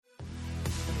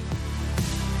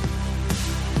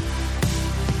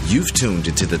You've tuned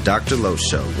into the Dr. Lowe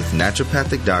Show with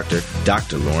naturopathic doctor,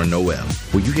 Dr. Lauren Noel,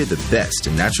 where you hear the best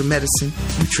in natural medicine,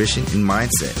 nutrition, and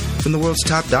mindset from the world's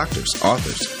top doctors,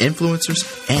 authors,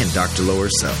 influencers, and Dr. Lowe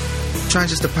herself. Trying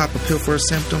just to pop a pill for a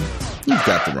symptom? You've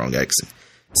got the wrong exit.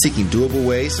 Seeking doable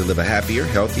ways to live a happier,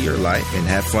 healthier life and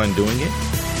have fun doing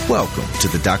it? Welcome to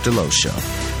the Dr. Lowe Show.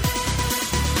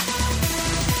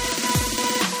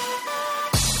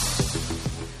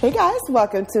 Hey guys,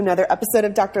 welcome to another episode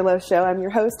of Dr. Lowe Show. I'm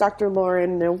your host, Dr.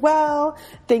 Lauren Noel.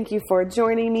 Thank you for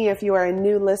joining me. If you are a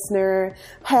new listener,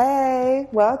 hey,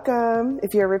 welcome.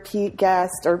 If you're a repeat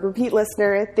guest or repeat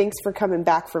listener, thanks for coming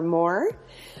back for more.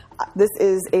 This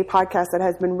is a podcast that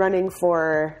has been running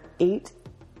for 8+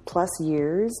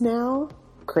 years now.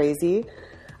 Crazy.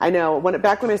 I know.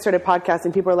 Back when I started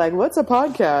podcasting, people were like, what's a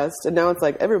podcast? And now it's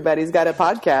like, everybody's got a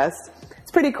podcast.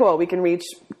 It's pretty cool. We can reach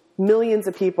millions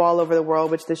of people all over the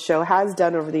world, which the show has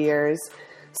done over the years.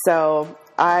 So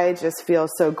I just feel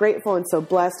so grateful and so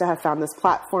blessed to have found this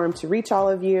platform to reach all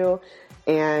of you.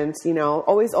 And, you know,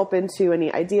 always open to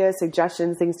any ideas,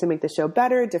 suggestions, things to make the show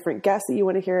better, different guests that you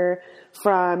want to hear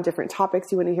from, different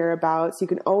topics you want to hear about. So you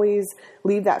can always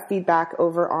leave that feedback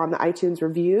over on the iTunes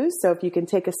reviews. So if you can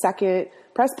take a second,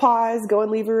 press pause, go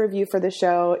and leave a review for the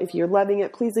show. If you're loving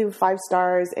it, please leave 5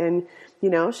 stars and, you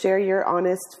know, share your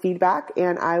honest feedback.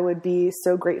 And I would be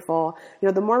so grateful. You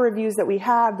know, the more reviews that we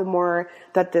have, the more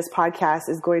that this podcast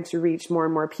is going to reach more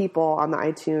and more people on the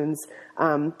iTunes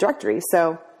directory.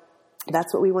 So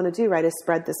that's what we want to do, right, is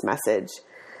spread this message.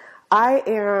 I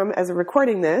am, as I'm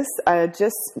recording this,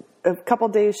 just a couple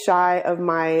days shy of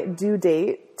my due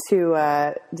date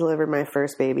to deliver my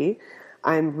first baby.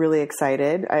 I'm really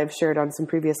excited. I've shared on some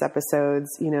previous episodes,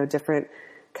 you know, different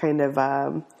kind of,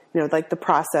 you know, like the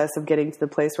process of getting to the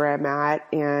place where I'm at,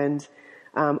 and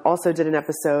also did an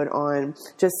episode on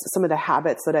just some of the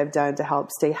habits that I've done to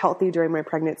help stay healthy during my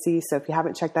pregnancy. So if you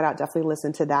haven't checked that out, definitely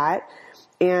listen to that.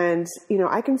 And, you know,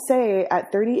 I can say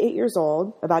at 38 years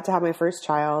old, about to have my first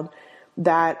child,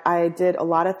 that I did a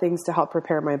lot of things to help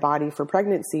prepare my body for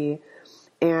pregnancy.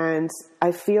 And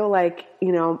I feel like,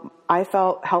 you know, I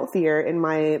felt healthier in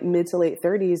my mid to late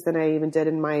 30s than I even did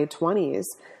in my 20s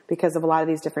because of a lot of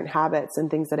these different habits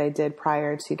and things that I did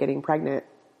prior to getting pregnant.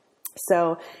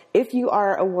 So if you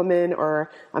are a woman or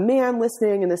a man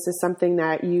listening, and this is something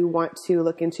that you want to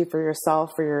look into for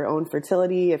yourself, for your own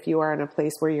fertility, if you are in a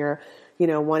place where you're, you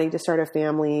know, wanting to start a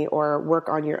family or work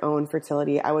on your own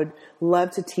fertility, I would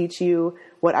love to teach you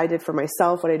what I did for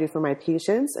myself, what I do for my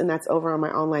patients. And that's over on my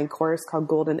online course called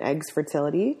Golden Eggs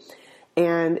Fertility.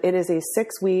 And it is a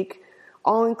 6-week,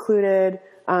 all included,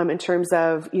 in terms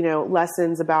of, you know,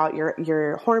 lessons about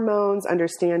your hormones,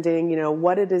 understanding, you know,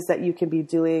 what it is that you can be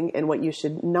doing and what you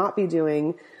should not be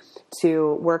doing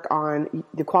to work on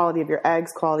the quality of your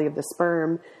eggs, quality of the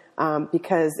sperm,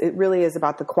 because it really is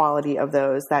about the quality of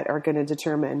those that are going to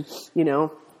determine, you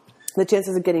know, the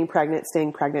chances of getting pregnant,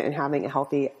 staying pregnant, and having a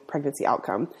healthy pregnancy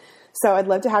outcome. So I'd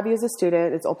love to have you as a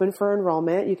student. It's open for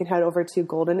enrollment. You can head over to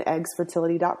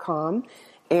goldeneggsfertility.com.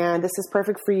 And this is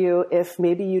perfect for you if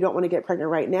maybe you don't want to get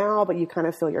pregnant right now, but you kind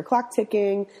of feel your clock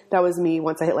ticking. That was me.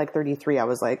 Once I hit like 33, I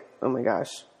was like, oh my gosh,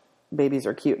 babies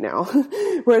are cute now.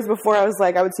 Whereas before I was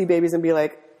like, I would see babies and be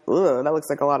like, ugh, that looks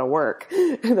like a lot of work.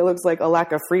 That looks like a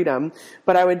lack of freedom.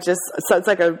 But I would just, so it's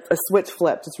like a switch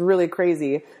flipped. It's really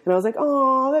crazy. And I was like,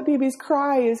 oh, that baby's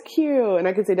cry is cute. And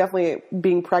I could say definitely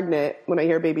being pregnant, when I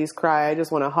hear babies cry, I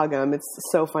just want to hug them. It's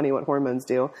so funny what hormones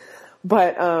do.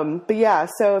 But yeah,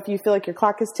 so if you feel like your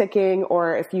clock is ticking,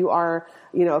 or if you are,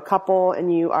 you know, a couple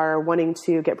and you are wanting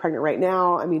to get pregnant right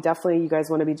now, I mean, definitely you guys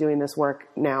want to be doing this work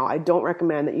now. I don't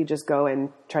recommend that you just go and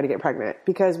try to get pregnant,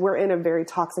 because we're in a very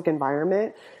toxic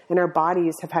environment and our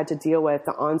bodies have had to deal with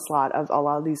the onslaught of a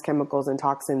lot of these chemicals and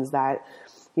toxins that,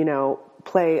 you know,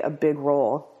 play a big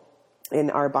role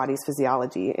in our body's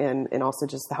physiology and also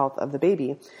just the health of the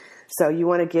baby. So you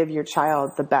want to give your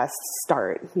child the best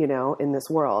start, you know, in this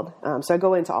world. So I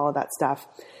go into all of that stuff.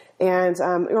 And,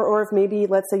 or if maybe,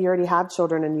 let's say you already have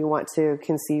children and you want to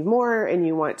conceive more and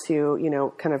you want to, you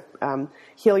know, kind of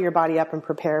heal your body up and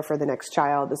prepare for the next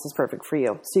child, this is perfect for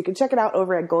you. So you can check it out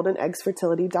over at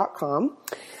goldeneggsfertility.com.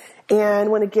 And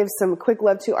want to give some quick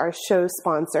love to our show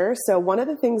sponsor. So one of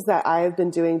the things that I've been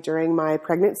doing during my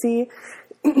pregnancy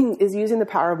is using the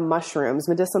power of mushrooms,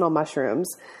 medicinal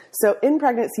mushrooms. So in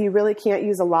pregnancy, you really can't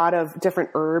use a lot of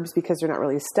different herbs because they're not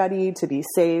really studied to be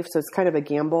safe. So it's kind of a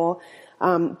gamble.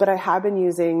 But I have been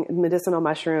using medicinal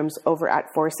mushrooms over at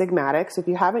Four Sigmatic. So if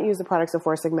you haven't used the products of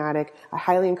Four Sigmatic, I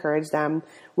highly encourage them.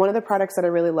 One of the products that I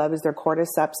really love is their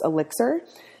Cordyceps Elixir.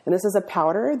 And this is a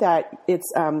powder that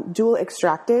it's dual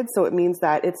extracted. So it means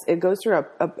that it goes through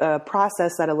a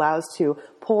process that allows to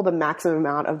pull the maximum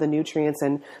amount of the nutrients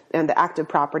and the active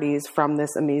properties from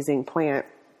this amazing plant,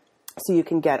 so you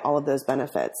can get all of those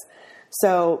benefits.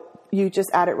 So you just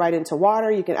add it right into water.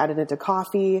 You can add it into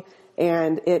coffee,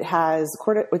 and it has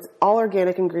it's all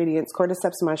organic ingredients,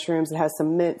 cordyceps mushrooms. It has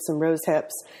some mint, some rose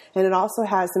hips, and it also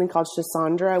has something called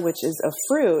schisandra, which is a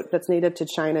fruit that's native to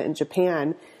China and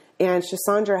Japan. And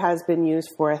schisandra has been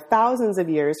used for thousands of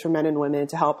years for men and women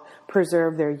to help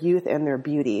preserve their youth and their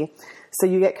beauty. So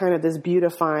you get kind of this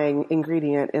beautifying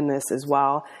ingredient in this as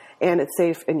well. And it's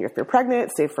safe if you're pregnant,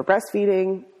 it's safe for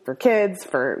breastfeeding, for kids,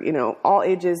 for, all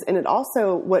ages. And it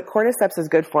also, what cordyceps is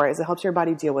good for is it helps your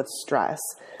body deal with stress.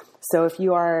 So if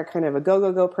you are kind of a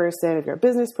go person, if you're a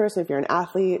business person, if you're an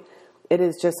athlete, it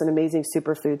is just an amazing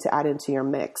superfood to add into your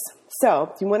mix.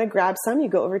 So if you want to grab some, you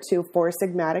go over to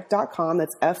foursigmatic.com.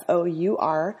 That's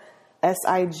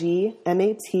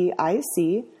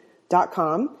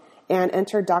FOURSIGMATIC.com. And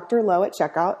enter Dr. Low at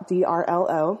checkout,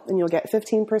 DRLO, and you'll get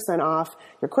 15% off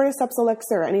your cordyceps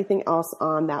elixir or anything else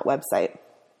on that website.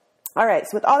 All right,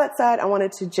 so with all that said, I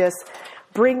wanted to just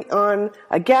bring on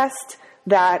a guest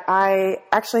that I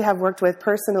actually have worked with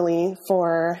personally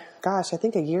for, I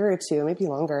think a year or two, maybe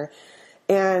longer.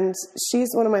 And she's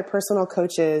one of my personal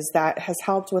coaches that has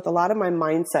helped with a lot of my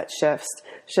mindset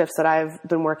shifts that I've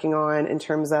been working on in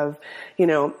terms of,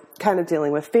 kind of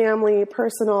dealing with family,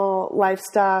 personal life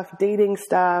stuff, dating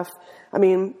stuff. I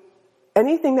mean,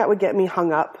 anything that would get me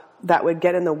hung up, that would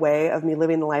get in the way of me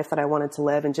living the life that I wanted to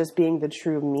live and just being the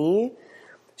true me.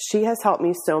 She has helped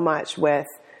me so much with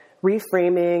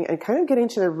reframing and kind of getting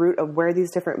to the root of where these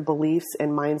different beliefs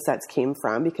and mindsets came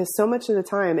from, because so much of the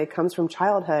time it comes from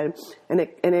childhood, and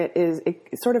it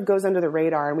sort of goes under the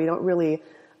radar, and we don't really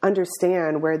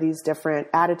understand where these different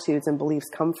attitudes and beliefs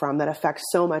come from that affect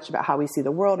so much about how we see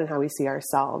the world and how we see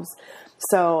ourselves.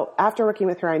 So after working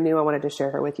with her, I knew I wanted to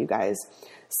share her with you guys.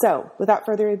 So without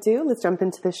further ado, let's jump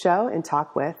into the show and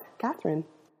talk with Catherine.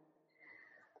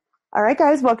 All right,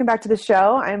 guys, welcome back to the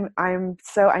show. I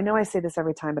know I say this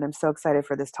every time, but I'm so excited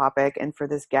for this topic and for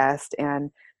this guest, and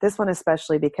this one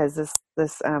especially because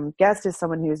this guest is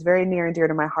someone who's very near and dear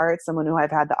to my heart, someone who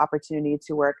I've had the opportunity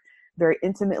to work very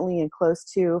intimately and close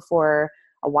to for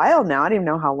a while now. I don't even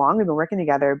know how long we've been working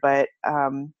together, but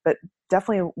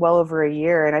definitely well over a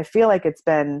year. And I feel like it's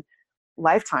been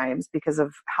lifetimes because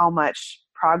of how much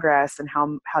progress and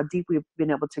how deep we've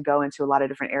been able to go into a lot of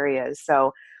different areas.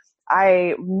 So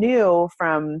I knew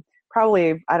from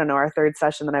probably, our third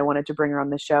session that I wanted to bring her on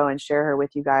the show and share her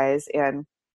with you guys. And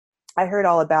I heard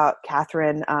all about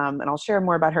Catherine, and I'll share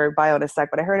more about her bio in a sec,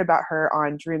 but I heard about her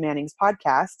on Drew Manning's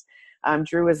podcast.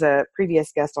 Drew was a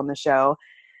previous guest on the show,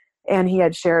 and he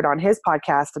had shared on his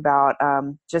podcast about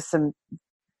just some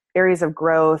areas of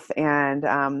growth and,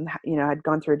 had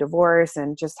gone through a divorce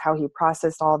and just how he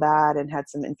processed all that and had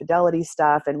some infidelity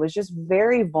stuff and was just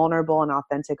very vulnerable and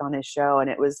authentic on his show.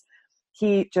 And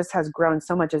he just has grown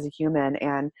so much as a human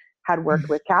and had worked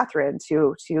with Catherine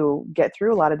to get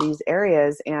through a lot of these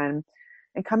areas and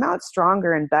come out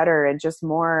stronger and better and just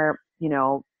more,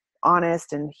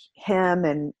 honest and him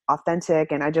and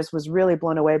authentic. And I just was really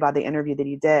blown away by the interview that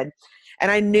he did.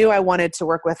 And I knew I wanted to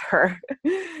work with her.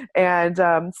 And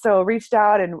so reached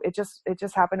out, and it just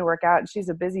happened to work out. And she's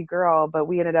a busy girl, but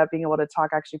we ended up being able to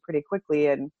talk actually pretty quickly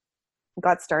and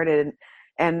got started.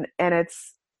 And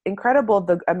it's incredible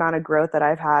the amount of growth that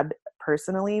I've had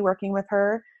personally working with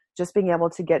her, just being able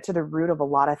to get to the root of a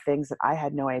lot of things that I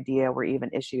had no idea were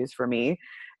even issues for me.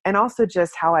 And also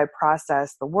just how I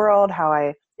process the world, how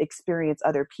I experience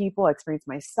other people, experience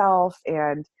myself.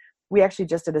 And we actually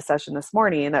just did a session this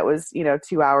morning, and that was,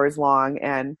 2 hours long,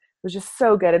 and it was just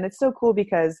so good. And it's so cool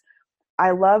because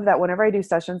I love that whenever I do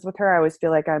sessions with her, I always feel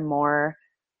like I'm more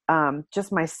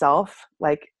just myself.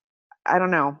 Like, I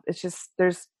don't know. It's just,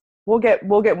 we'll get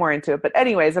more into it. But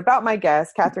anyways, about my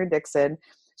guest, Catherine Dixon.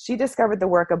 She discovered the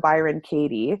work of Byron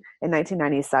Katie in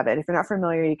 1997. If you're not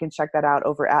familiar, you can check that out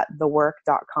over at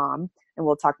thework.com, and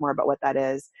we'll talk more about what that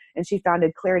is. And she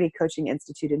founded Clarity Coaching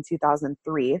Institute in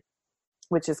 2003,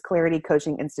 which is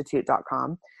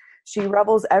claritycoachinginstitute.com. She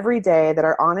revels every day that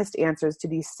our honest answers to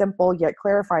these simple yet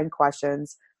clarifying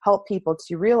questions help people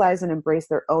to realize and embrace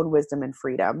their own wisdom and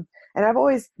freedom. And I've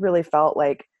always really felt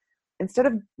like instead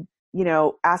of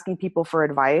asking people for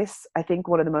advice, I think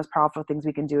one of the most powerful things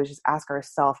we can do is just ask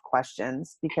ourselves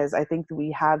questions, because I think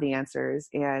we have the answers,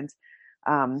 and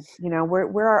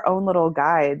we're our own little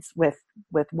guides with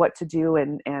what to do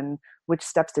and which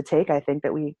steps to take. I think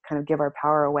that we kind of give our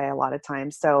power away a lot of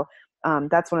times. So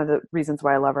that's one of the reasons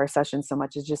why I love our sessions so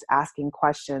much, is just asking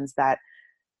questions that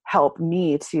help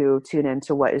me to tune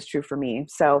into what is true for me.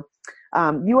 So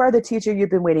you are the teacher you've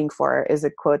been waiting for is a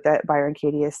quote that Byron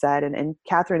Katie has said. And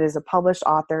Catherine is a published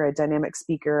author, a dynamic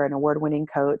speaker, an award-winning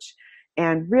coach,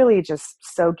 and really just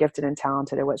so gifted and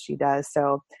talented at what she does.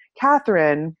 So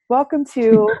Catherine, welcome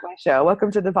to my show.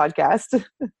 Welcome to the podcast.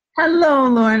 Hello,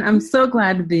 Lauren. I'm so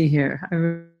glad to be here. I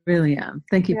really am.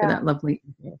 Thank you for that lovely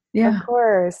intro. Yeah. Of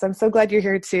course. I'm so glad you're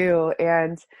here too.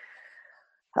 And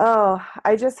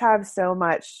I just have so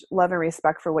much love and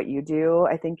respect for what you do.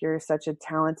 I think you're such a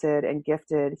talented and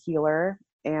gifted healer.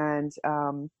 And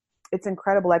it's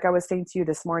incredible. Like I was saying to you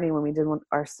this morning when we did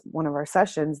one of our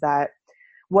sessions, that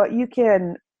what you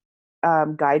can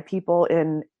guide people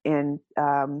in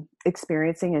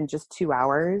experiencing in just 2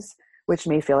 hours, which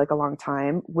may feel like a long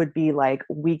time, would be like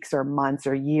weeks or months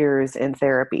or years in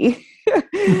therapy.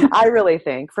 I really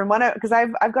think because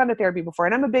I've gone to therapy before,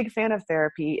 and I'm a big fan of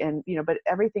therapy, and but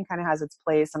everything kind of has its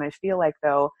place. And I feel like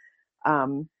though,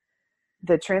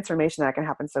 the transformation that can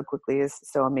happen so quickly is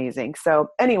so amazing. So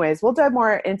anyways, we'll dive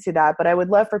more into that, but I would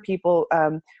love for people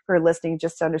who are listening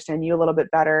just to understand you a little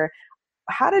bit better.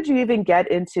 How did you even get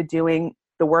into doing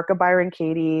the work of Byron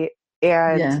Katie?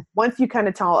 And once you kind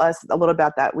of tell us a little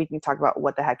about that, we can talk about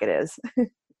what the heck it is.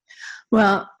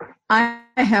 Well, I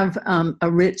have a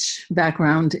rich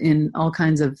background in all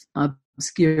kinds of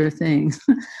obscure things.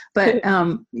 But,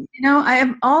 I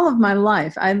have all of my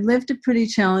life, I've lived a pretty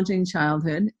challenging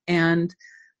childhood. And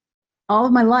all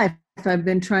of my life, I've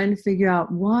been trying to figure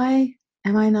out, why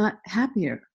am I not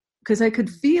happier? Because I could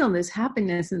feel this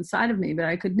happiness inside of me, but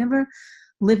I could never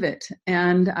live it.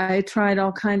 And I tried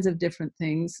all kinds of different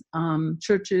things,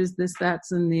 churches, this,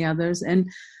 that's, and the others. And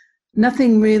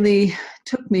nothing really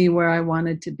took me where I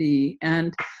wanted to be.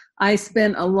 And I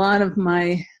spent a lot of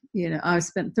my, I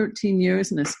spent 13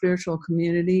 years in a spiritual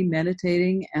community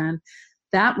meditating. And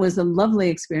that was a lovely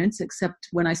experience, except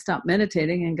when I stopped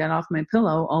meditating and got off my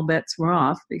pillow, all bets were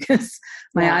off because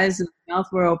my eyes and mouth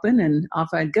were open and off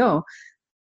I'd go.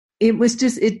 It was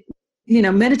just,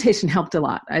 meditation helped a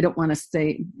lot. I don't want to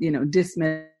say, diss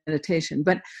meditation,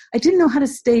 but I didn't know how to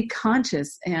stay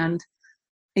conscious and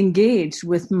engaged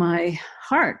with my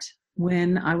heart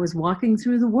when I was walking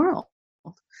through the world.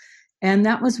 And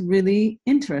that was really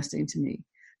interesting to me.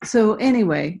 So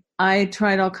anyway, I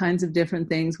tried all kinds of different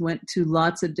things, went to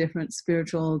lots of different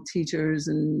spiritual teachers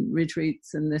and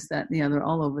retreats and this, that, and the other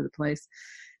all over the place,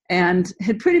 and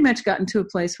had pretty much gotten to a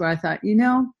place where I thought,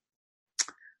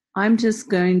 I'm just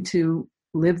going to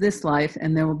live this life,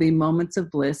 and there will be moments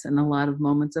of bliss and a lot of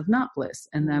moments of not bliss,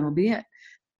 and that'll be it.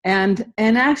 And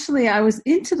actually, I was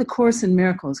into the Course in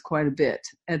Miracles quite a bit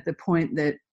at the point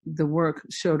that the work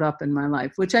showed up in my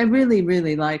life, which I really,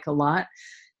 really like a lot.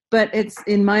 But it's,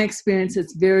 in my experience,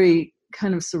 it's very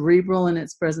kind of cerebral in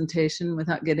its presentation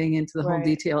without getting into the whole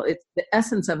detail. The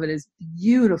essence of it is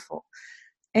beautiful.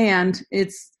 And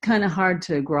it's kind of hard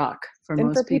to grok for most people.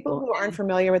 And for people who aren't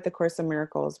familiar with the Course in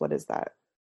Miracles, what is that?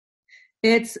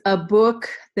 It's a book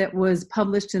that was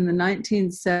published in the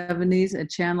 1970s, a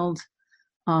channeled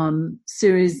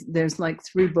series. There's like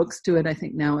 3 books to it. I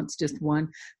think now it's just 1.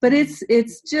 But it's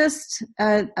just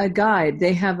a guide.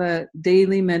 They have a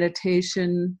daily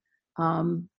meditation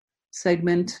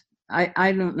segment.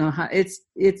 I don't know how.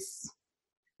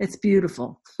 It's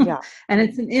beautiful. Yeah. And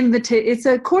it's an it's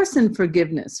a course in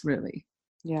forgiveness, really.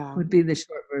 Yeah. Would be the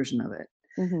short version of it.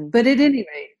 Mm-hmm. But at any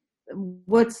rate,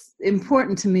 what's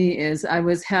important to me is I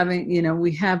was having,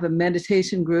 we have a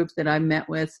meditation group that I met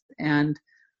with and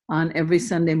on every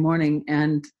Sunday morning.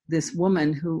 And this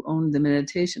woman who owned the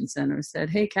meditation center said,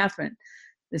 "Hey, Catherine,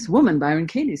 this woman, Byron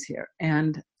Katie's here."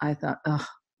 And I thought,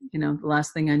 the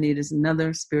last thing I need is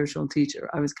another spiritual teacher.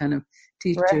 I was kind of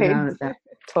teaching out at that.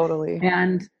 Totally.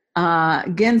 And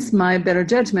against my better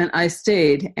judgment, I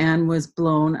stayed and was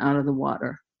blown out of the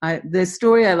water. The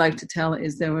story I like to tell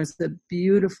is there was a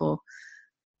beautiful,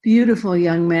 beautiful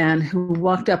young man who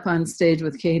walked up on stage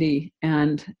with Katie,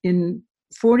 and in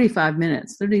 45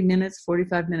 minutes,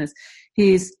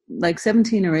 he's like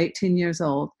 17 or 18 years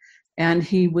old, and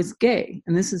he was gay.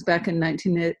 And this is back in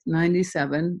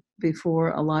 1997, before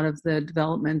a lot of the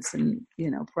developments and,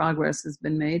 progress has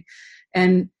been made,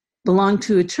 and belonged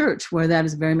to a church where that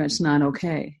is very much not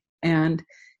okay. And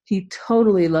he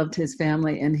totally loved his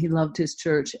family and he loved his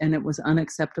church, and it was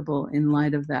unacceptable in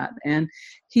light of that. And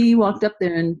he walked up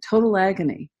there in total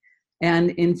agony, and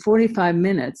in 45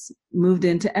 minutes moved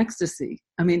into ecstasy.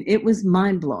 I mean, it was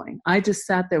mind-blowing. I just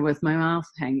sat there with my mouth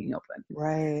hanging open.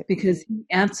 Right. Because he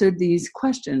answered these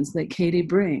questions that Katie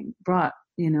brought,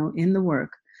 in the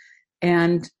work.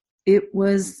 And it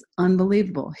was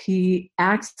unbelievable. He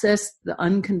accessed the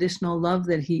unconditional love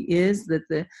that he is,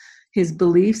 that his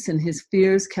beliefs and his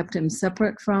fears kept him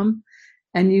separate from.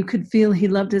 And you could feel he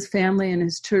loved his family and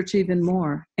his church even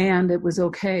more. And it was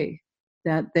okay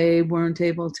that they weren't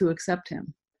able to accept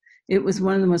him. It was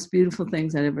one of the most beautiful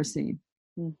things I'd ever seen.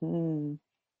 Mm-hmm.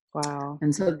 Wow.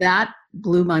 And so that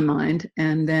blew my mind.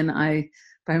 And then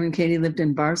Byron Katie lived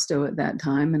in Barstow at that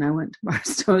time, and I went to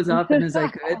Barstow as often as I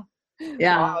could.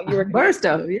 Yeah. Wow, you were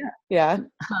Barstow, yeah. Yeah.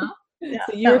 Uh-huh. Yeah,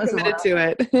 so you were committed to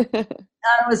it.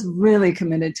 I was really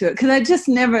committed to it because I just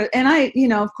never, and I,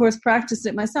 of course, practiced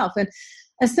it myself. And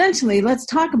essentially, let's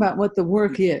talk about what the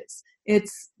work is.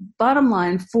 It's bottom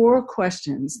line 4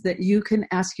 questions that you can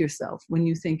ask yourself when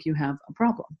you think you have a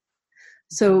problem.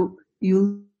 So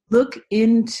you look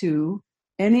into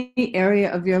any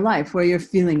area of your life where you're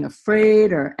feeling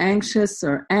afraid or anxious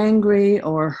or angry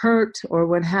or hurt or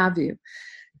what have you.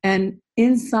 And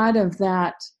inside of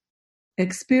that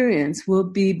experience will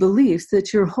be beliefs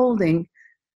that you're holding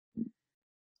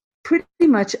pretty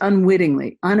much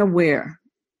unwittingly, unaware.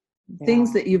 Yeah.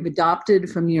 Things that you've adopted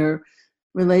from your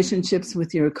relationships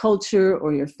with your culture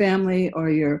or your family or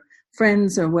your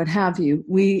friends or what have you.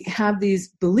 We have these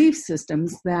belief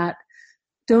systems that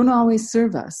don't always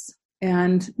serve us.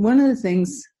 And one of the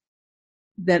things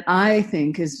that I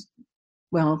think is,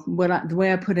 well, the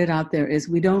way I put it out there is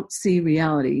we don't see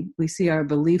reality. We see our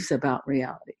beliefs about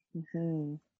reality.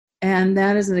 Mm-hmm. And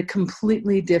that is a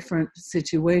completely different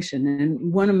situation.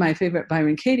 And one of my favorite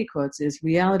Byron Katie quotes is,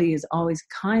 reality is always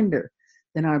kinder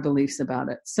than our beliefs about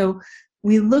it. So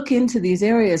we look into these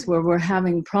areas where we're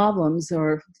having problems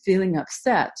or feeling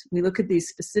upset. We look at these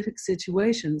specific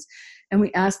situations and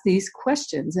we ask these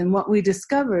questions. And what we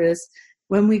discover is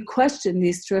when we question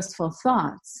these stressful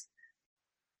thoughts,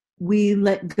 we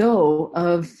let go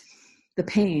of the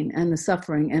pain and the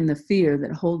suffering and the fear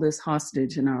that hold us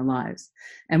hostage in our lives.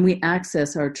 And we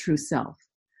access our true self.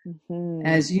 Mm-hmm.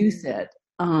 As you said,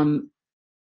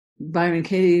 Byron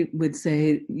Katie would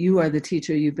say, you are the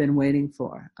teacher you've been waiting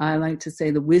for. I like to say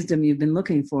the wisdom you've been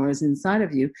looking for is inside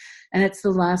of you. And it's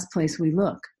the last place we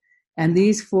look. And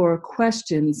these 4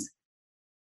 questions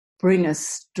bring us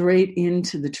straight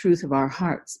into the truth of our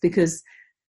hearts, because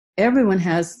everyone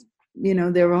has,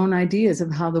 their own ideas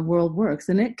of how the world works.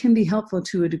 And it can be helpful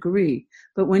to a degree.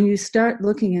 But when you start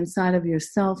looking inside of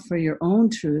yourself for your own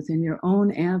truth and your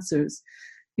own answers,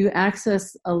 you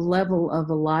access a level of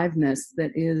aliveness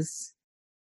that is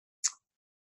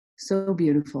so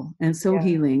beautiful and so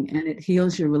healing, and it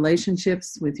heals your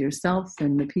relationships with yourself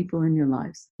and the people in your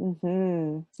lives.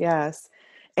 Mm-hmm. Yes.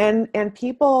 And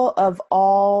people of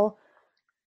all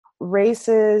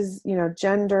races,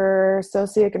 gender,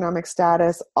 socioeconomic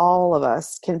status, all of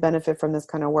us can benefit from this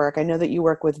kind of work. I know that you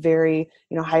work with very,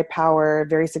 high power,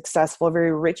 very successful,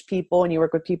 very rich people, and you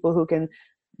work with people who can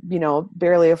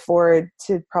barely afford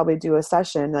to probably do a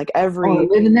session, like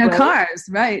live in their cars,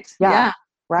 right? Yeah.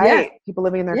 Right. Yeah. People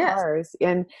living in their cars.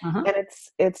 And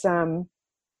it's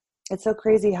so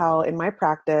crazy how in my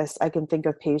practice, I can think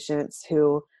of patients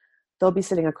who they'll be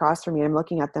sitting across from me. I'm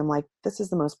looking at them like, this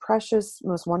is the most precious,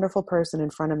 most wonderful person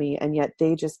in front of me. And yet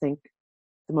they just think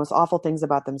the most awful things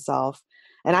about themselves.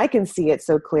 And I can see it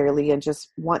so clearly and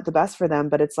just want the best for them.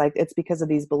 But it's like, it's because of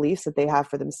these beliefs that they have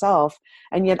for themselves.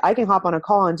 And yet I can hop on a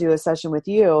call and do a session with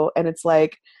you. And it's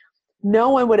like, no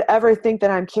one would ever think that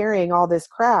I'm carrying all this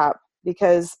crap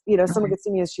because, someone could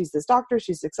see me as she's this doctor,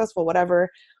 she's successful, whatever.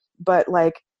 But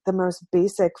like the most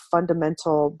basic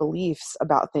fundamental beliefs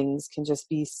about things can just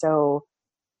be so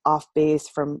off base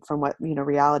from what,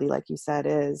 reality, like you said,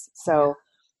 is. So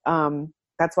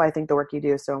that's why I think the work you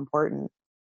do is so important.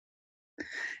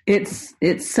 It's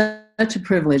such a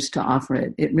privilege to offer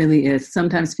it. It really is.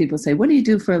 Sometimes people say, what do you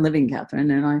do for a living, Catherine?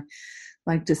 And I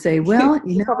like to say, well,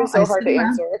 it's probably so hard to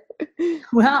answer.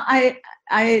 Well,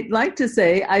 I like to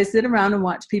say I sit around and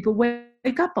watch people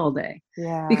wake up all day.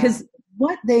 Yeah. Because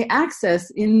what they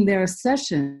access in their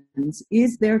sessions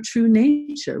is their true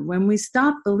nature. When we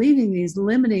stop believing these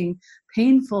limiting,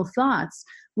 painful thoughts,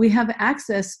 we have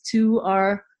access to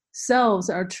our selves,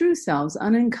 our true selves,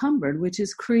 unencumbered, which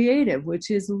is creative, which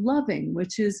is loving,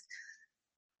 which is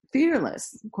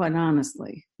fearless, quite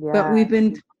honestly. Yeah. But we've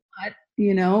been taught,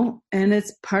 and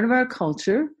it's part of our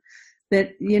culture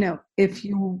that,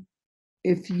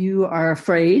 if you are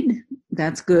afraid,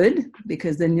 that's good,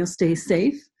 because then you'll stay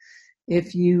safe.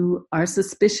 If you are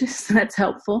suspicious, that's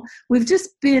helpful. We've just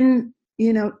been,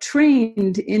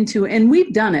 trained into, and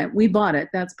we've done it. We bought it.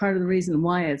 That's part of the reason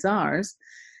why it's ours.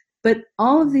 But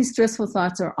all of these stressful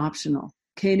thoughts are optional.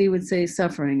 Katie would say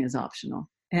suffering is optional.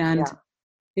 And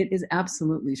it is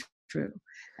absolutely true.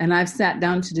 And I've sat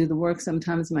down to do the work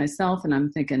sometimes myself, and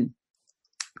I'm thinking,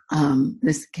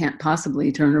 this can't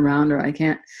possibly turn around, or I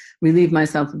can't relieve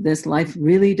myself of this. Life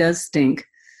really does stink.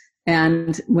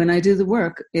 And when I do the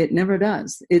work, it never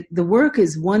does. The work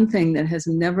is one thing that has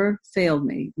never failed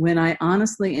me. When I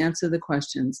honestly answer the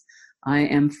questions, I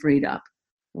am freed up.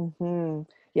 Mm-hmm.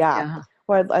 Yeah.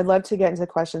 Well, I'd love to get into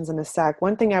questions in a sec.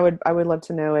 One thing I would love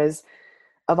to know is,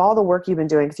 of all the work you've been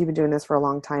doing, because you've been doing this for a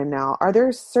long time now, are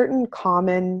there certain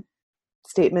common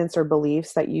statements or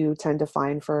beliefs that you tend to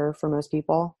find for most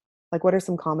people? Like, what are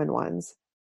some common ones?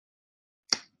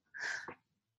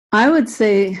 I would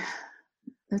say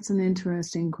that's an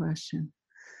interesting question.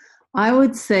 I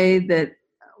would say that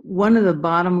one of the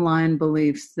bottom line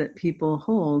beliefs that people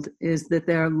hold is that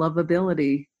their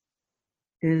lovability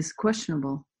is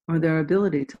questionable, or their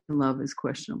ability to love is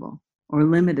questionable or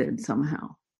limited somehow.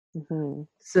 Mm-hmm.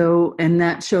 So, and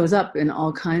that shows up in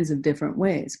all kinds of different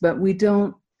ways, but we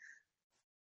don't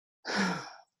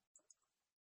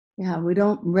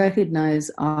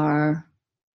recognize our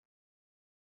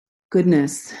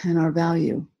goodness and our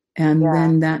value. And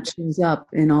then that shows up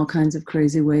in all kinds of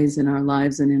crazy ways in our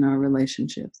lives and in our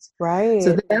relationships. Right.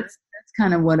 So that's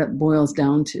kind of what it boils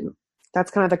down to. That's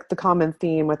kind of the common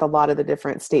theme with a lot of the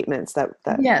different statements that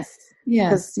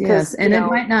Yes. And it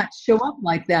might not show up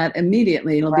like that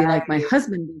immediately. It'll be like, my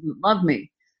husband doesn't love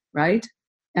me, right?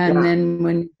 And then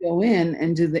when you go in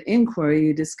and do the inquiry,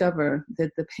 you discover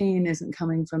that the pain isn't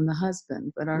coming from the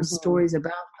husband, but our stories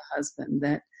about the husband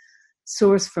that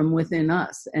source from within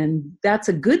us. And that's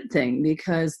a good thing,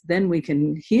 because then we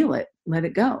can heal it, let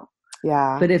it go.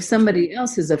 Yeah. But if somebody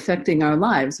else is affecting our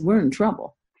lives, we're in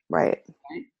trouble. Right.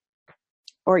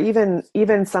 Or even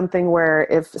something where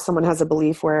if someone has a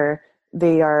belief where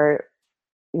they are,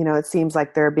 it seems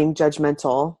like they're being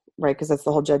judgmental, right? Because that's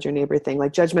the whole judge your neighbor thing,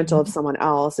 like judgmental of someone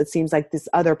else. It seems like this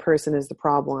other person is the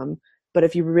problem. But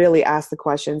if you really ask the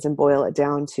questions and boil it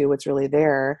down to what's really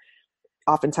there,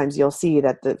 oftentimes you'll see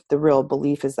that the real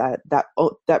belief is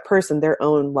that person, their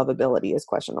own lovability is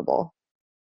questionable.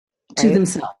 Right? To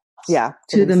themselves. Yeah.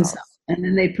 To themselves. And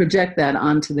then they project that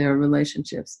onto their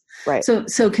relationships. Right.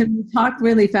 So can we talk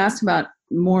really fast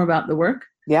more about the work?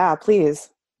 Yeah, please.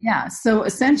 Yeah. So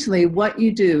essentially what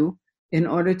you do in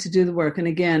order to do the work, and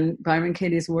again, Byron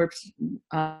Katie's work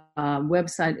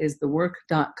website is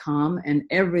thework.com, and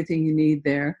everything you need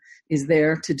there is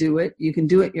there to do it. You can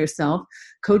do it yourself.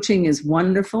 Coaching is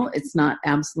wonderful. It's not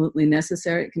absolutely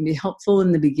necessary. It can be helpful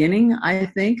in the beginning, I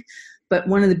think. But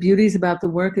one of the beauties about the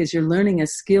work is you're learning a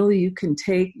skill you can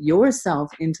take yourself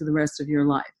into the rest of your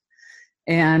life.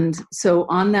 And so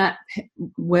on that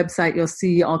website, you'll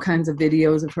see all kinds of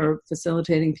videos of her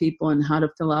facilitating people and how to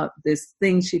fill out this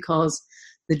thing she calls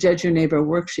the Judge Your Neighbor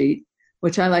worksheet,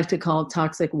 which I like to call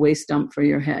toxic waste dump for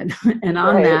your head. And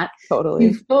on that,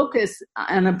 you focus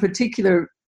on a particular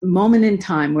moment in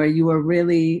time where you are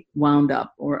really wound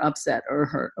up or upset or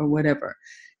hurt or whatever.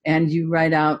 And you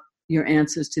write out your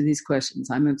answers to these questions.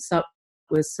 I'm upset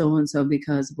with so-and-so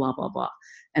because blah, blah, blah.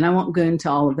 And I won't go into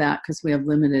all of that because we have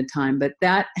limited time, but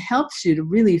that helps you to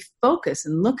really focus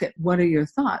and look at what are your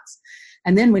thoughts.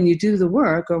 And then when you do the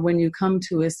work or when you come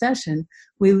to a session,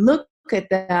 we look at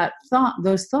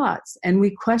those thoughts, and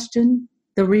we question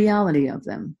the reality of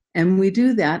them. And we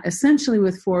do that essentially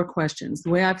with 4 questions. The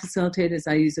way I facilitate is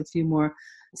I use a few more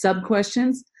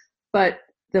sub-questions, but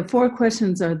the 4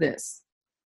 questions are this.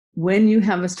 When you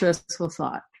have a stressful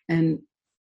thought, and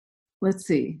let's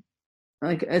see,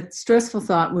 like a stressful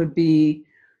thought would be,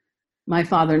 my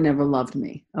father never loved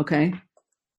me, okay?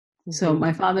 Mm-hmm. So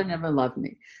my father never loved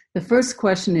me. The first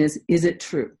question is it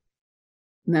true?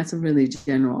 And that's a really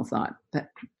general thought. But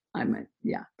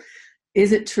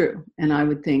is it true? And I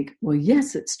would think, well,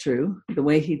 yes, it's true. The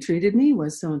way he treated me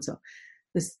was so-and-so.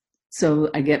 So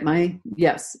I get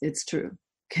yes, it's true.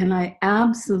 Can I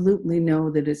absolutely know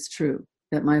that it's true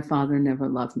that my father never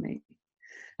loved me?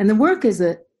 And the work is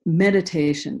a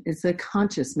meditation. It's a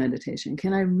conscious meditation.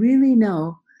 Can I really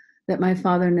know that my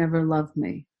father never loved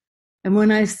me? And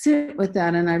when I sit with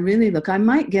that and I really look, I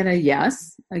might get a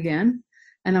yes again,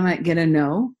 and I might get a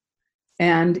no.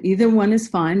 And either one is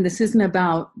fine. This isn't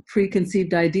about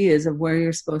preconceived ideas of where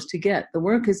you're supposed to get. The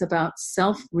work is about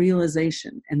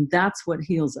self-realization. And that's what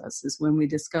heals us, is when we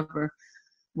discover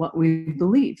what we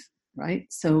believe, right?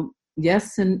 So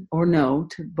yes or no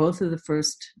to both of the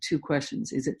first 2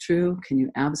 questions. Is it true? Can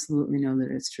you absolutely know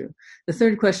that it's true? The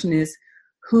third question is,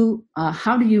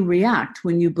 how do you react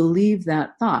when you believe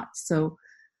that thought? So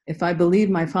if I believe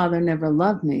my father never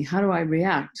loved me, how do I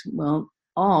react? Well,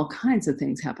 all kinds of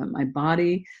things happen. My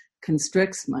body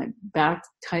constricts, my back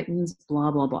tightens, blah,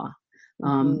 blah, blah.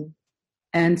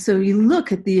 And so you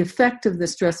look at the effect of the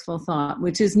stressful thought,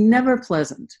 which is never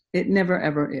pleasant. It never,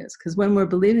 ever is. Because when we're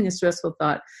believing a stressful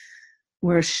thought,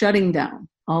 we're shutting down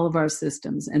all of our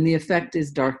systems, and the effect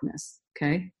is darkness.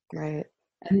 Okay? Right.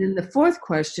 And then the fourth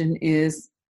question is,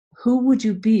 who would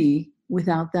you be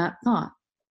without that thought?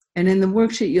 And in the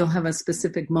worksheet, you'll have a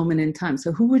specific moment in time.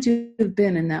 So who would you have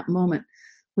been in that moment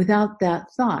without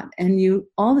that thought? And you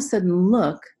all of a sudden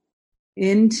look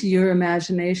into your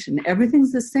imagination.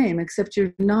 Everything's the same, except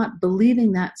you're not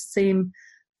believing that same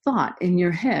thought in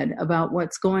your head about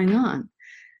what's going on.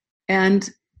 And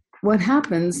what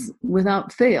happens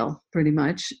without fail, pretty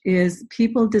much, is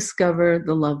people discover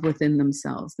the love within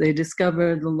themselves. They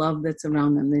discover the love that's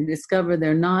around them. They discover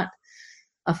they're not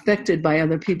affected by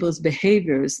other people's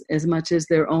behaviors as much as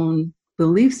their own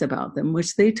beliefs about them,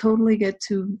 which they totally get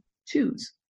to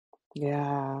choose.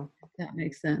 Yeah. That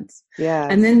makes sense. Yeah.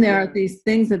 And then there are these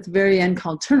things at the very end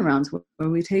called turnarounds, where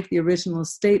we take the original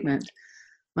statement,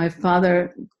 my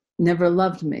father never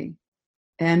loved me,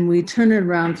 and we turn it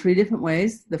around 3 different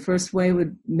ways. The first way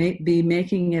would be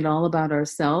making it all about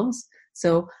ourselves.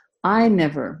 So I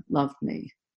never loved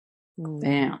me.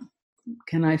 Bam.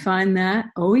 Can I find that?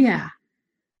 Oh, yeah.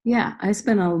 Yeah, I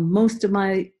spent most of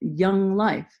my young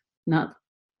life not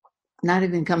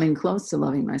even coming close to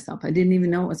loving myself. I didn't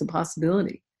even know it was a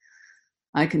possibility.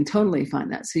 I can totally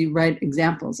find that. So you write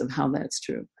examples of how that's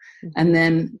true. Mm-hmm. And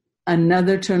then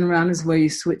another turnaround is where you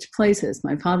switch places.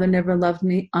 My father never loved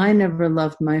me. I never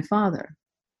loved my father.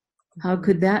 How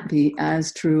could that be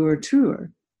as true or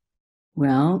truer?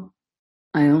 Well,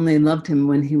 I only loved him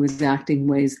when he was acting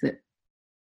ways that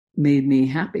made me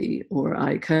happy, or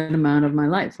I cut him out of my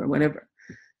life, or whatever,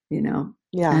 Yeah.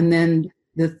 And then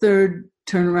the third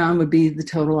turnaround would be the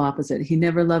total opposite. He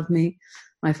never loved me.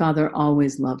 My father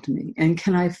always loved me. And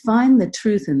can I find the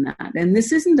truth in that? And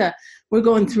this isn't we're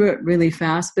going through it really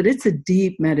fast, but it's a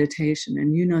deep meditation.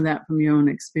 And you know that from your own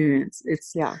experience.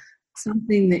 It's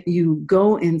something that you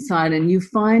go inside and you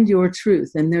find your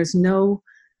truth. And there's no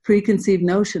preconceived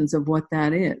notions of what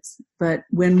that is. But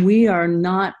when we are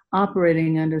not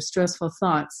operating under stressful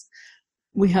thoughts,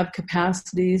 we have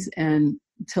capacities and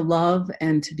to love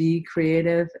and to be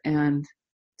creative and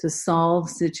to solve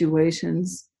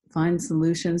situations, find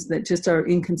solutions that just are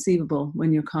inconceivable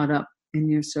when you're caught up in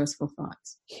your stressful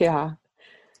thoughts. Yeah.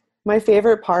 My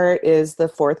favorite part is the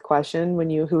fourth question,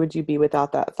 who would you be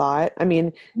without that thought? I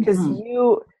mean, because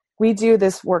we do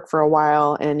this work for a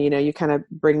while, and, you kind of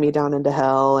bring me down into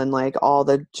hell, and like all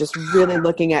the, just really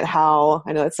looking at how,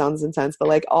 I know it sounds intense, but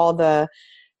like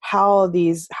how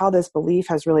this belief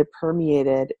has really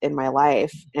permeated in my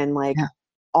life, and like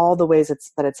all the ways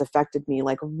that it's affected me,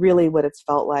 like really what it's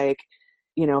felt like,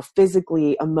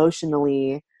 physically,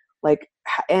 emotionally, like,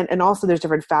 and also there's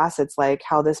different facets, like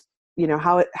how this,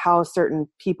 how certain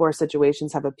people or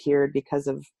situations have appeared because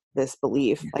of this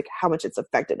belief, like how much it's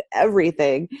affected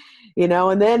everything,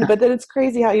 and then, but then it's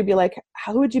crazy how you'd be like,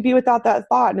 how would you be without that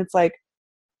thought? And it's like,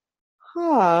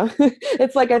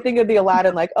 it's like, I think of the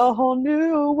Aladdin, like a whole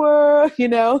new world,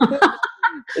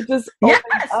 it just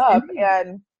opens up,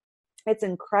 and it's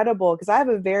incredible because I have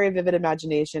a very vivid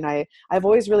imagination. I've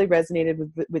always really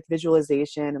resonated with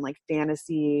visualization and like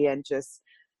fantasy, and just,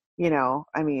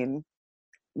 I mean,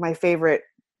 my favorite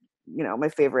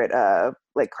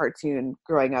like cartoon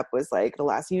growing up was like The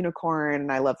Last Unicorn,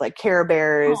 and I love like Care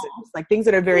Bears, just, like things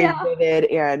that are very vivid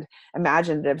and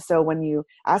imaginative. So when you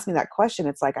ask me that question,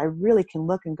 it's like I really can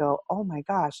look and go, oh my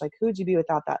gosh, like who would you be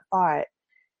without that thought?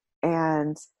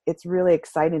 And it's really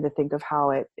exciting to think of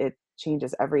how it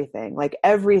changes everything. Like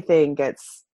everything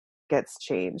gets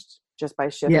changed just by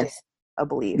shifting a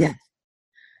belief.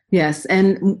 Yes.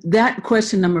 And that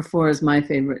question number 4 is my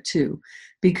favorite too,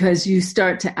 because you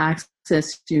start to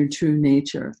access your true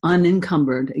nature,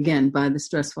 unencumbered, again, by the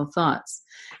stressful thoughts.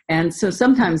 And so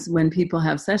sometimes when people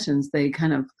have sessions, they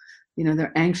kind of,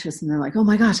 they're anxious and they're like, oh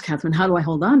my gosh, Catherine, how do I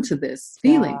hold on to this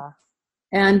feeling?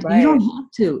 And you don't have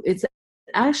to. It's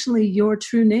actually your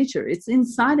true nature. It's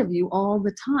inside of you all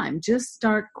the time. Just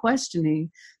start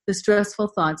questioning the stressful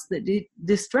thoughts that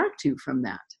distract you from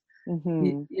that.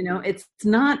 Mm-hmm. It's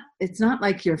not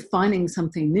like you're finding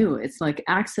something new. It's like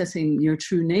accessing your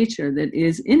true nature that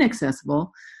is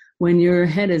inaccessible when your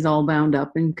head is all bound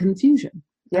up in confusion.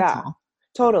 That's all.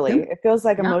 Totally. It feels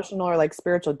like emotional or like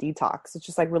spiritual detox. It's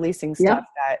just like releasing stuff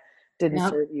that didn't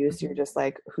serve you. So you're just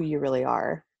like who you really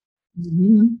are.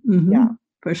 Mm-hmm. Mm-hmm. Yeah,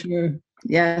 for sure.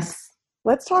 Yes.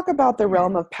 Let's talk about the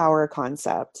realm of power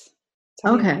concept.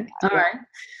 Okay. All right.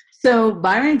 So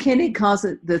Byron Katie calls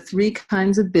it the 3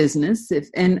 kinds of business.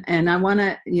 And I want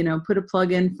to, put a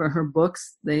plug in for her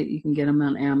books. You can get them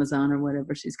on Amazon or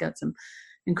whatever. She's got some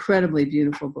incredibly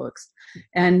beautiful books.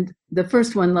 And the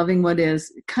first one, Loving What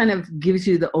Is, kind of gives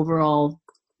you the overall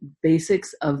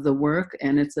basics of the work,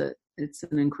 and it's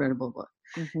an incredible book.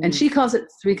 Mm-hmm. And she calls it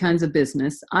 3 Kinds of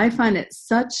Business. I find it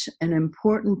such an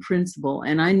important principle,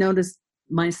 and I noticed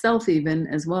myself, even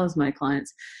as well as my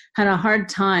clients, had a hard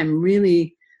time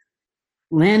really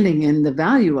landing in the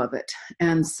value of it.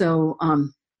 And so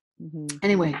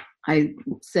anyway, I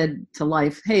said to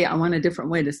life, hey, I want a different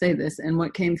way to say this. And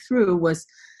what came through was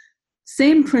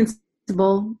same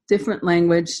principle, different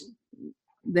language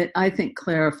that I think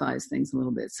clarifies things a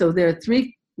little bit. So there are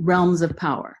 3 realms of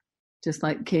power, just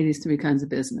like Katie's 3 Kinds of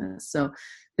Business. So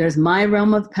there's my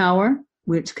realm of power,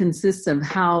 which consists of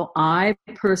how I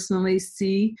personally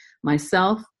see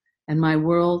myself and my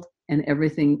world and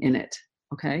everything in it.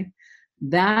 Okay.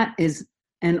 That is,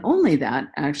 and only that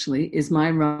actually, is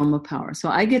my realm of power. So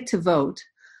I get to vote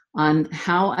on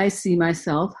how I see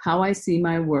myself, how I see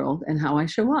my world, and how I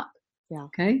show up. Yeah.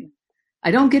 Okay.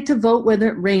 I don't get to vote whether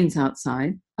it rains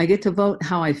outside. I get to vote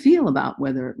how I feel about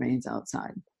whether it rains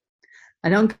outside. I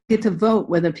don't get to vote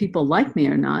whether people like me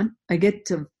or not. I get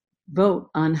to vote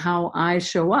on how I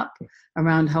show up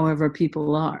around however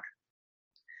people are.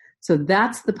 So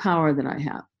that's the power that I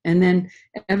have. And then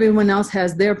everyone else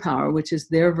has their power, which is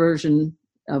their version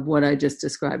of what I just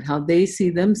described, how they see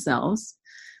themselves,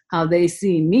 how they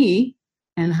see me,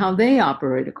 and how they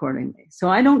operate accordingly. So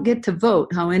I don't get to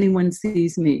vote how anyone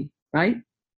sees me, right?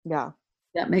 Yeah.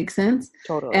 That makes sense?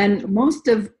 Totally. And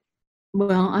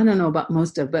well, I don't know about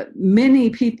most of, but many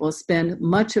people spend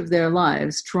much of their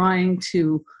lives trying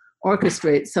to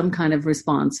orchestrate some kind of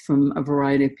response from a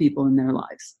variety of people in their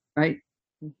lives, right?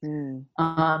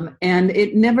 Mm-hmm. And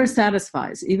it never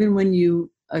satisfies, even when you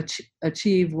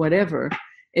achieve whatever.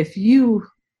 If you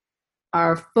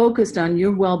are focused on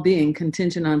your well-being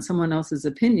contingent on someone else's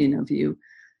opinion of you,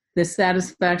 the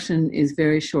satisfaction is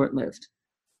very short-lived.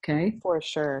 Okay? For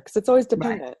sure. Because it's always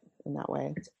dependent in that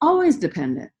way. It's always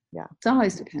dependent. Yeah. It's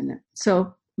always dependent.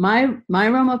 So my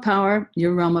realm of power,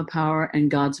 your realm of power,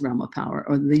 and God's realm of power,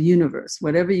 or the universe,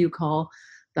 whatever you call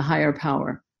the higher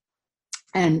power.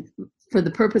 And for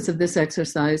the purpose of this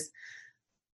exercise,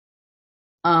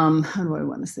 how do I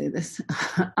want to say this?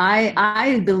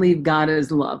 I believe God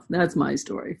is love. That's my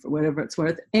story, for whatever it's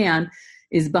worth, and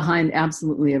is behind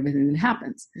absolutely everything that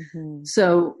happens. Mm-hmm.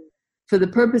 So for the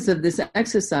purpose of this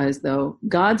exercise, though,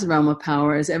 God's realm of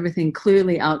power is everything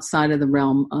clearly outside of the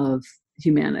realm of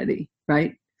humanity,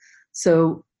 right?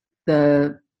 So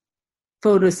the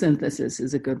photosynthesis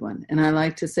is a good one. And I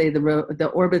like to say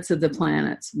the orbits of the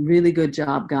planets. Really good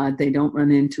job, God. They don't run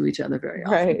into each other very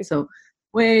often. Right. So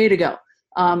way to go.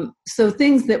 So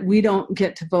things that we don't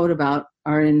get to vote about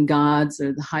are in God's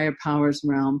or the higher powers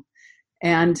realm.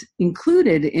 And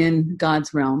included in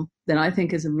God's realm, that I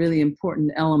think is a really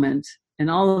important element,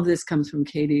 and all of this comes from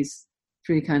Katie's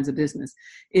 3 Kinds of Business,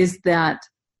 is that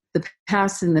the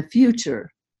past and the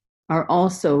future are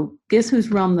also, guess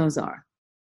whose realm those are?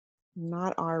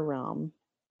 Not our realm.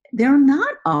 They're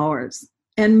not ours.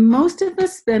 And most of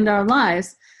us spend our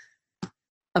lives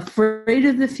afraid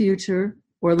of the future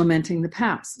or lamenting the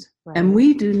past. Right. And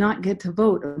we do not get to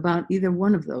vote about either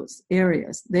one of those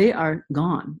areas. They are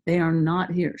gone. They are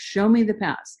not here. Show me the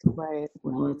past. Right.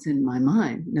 Well, it's in my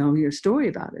mind. No, your story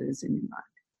about it is in your mind.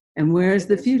 And where's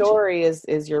the future? Story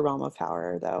is your realm of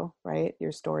power, though, right?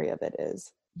 Your story of it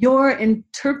is. Your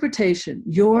interpretation,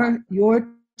 your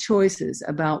choices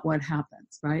about what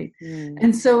happens, right? Mm.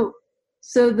 And so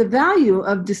the value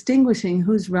of distinguishing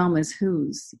whose realm is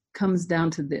whose comes down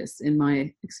to this, in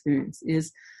my experience,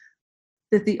 is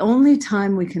that the only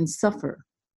time we can suffer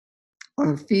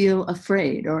or feel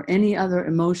afraid or any other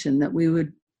emotion that we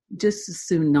would just as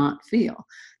soon not feel,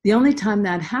 the only time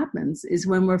that happens is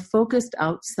when we're focused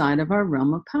outside of our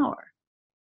realm of power.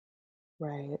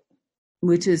 Right.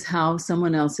 Which is how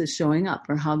someone else is showing up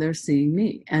or how they're seeing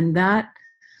me. And that,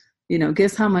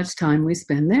 guess how much time we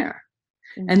spend there.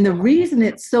 And the reason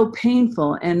it's so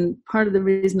painful, and part of the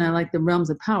reason I like the realms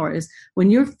of power, is when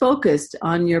you're focused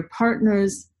on your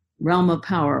partner's realm of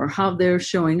power or how they're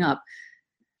showing up,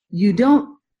 you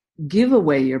don't give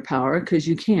away your power because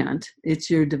you can't. It's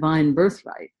your divine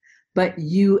birthright. But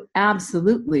you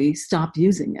absolutely stop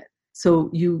using it. So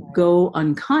you go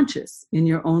unconscious in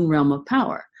your own realm of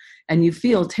power. And you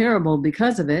feel terrible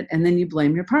because of it, and then you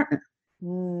blame your partner.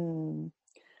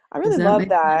 I really love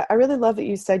that. I really love that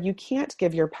you said you can't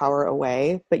give your power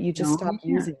away, but you just stop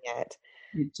using it.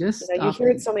 You just you hear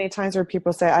it so many times where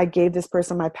people say, I gave this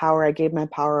person my power, I gave my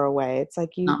power away. It's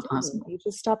like you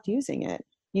just stopped using it.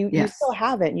 You still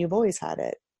have it, and you've always had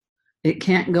it. It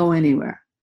can't go anywhere.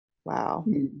 Wow.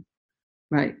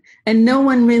 Right. And no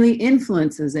one really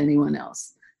influences anyone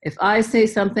else. If I say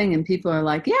something and people are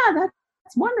like, yeah,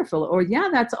 that's wonderful, or yeah,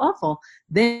 that's awful,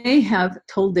 they have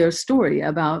told their story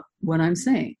about what I'm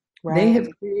saying. Right. They have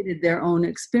created their own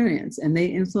experience and they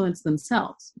influence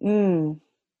themselves.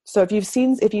 So if you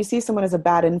see someone as a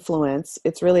bad influence,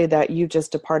 it's really that you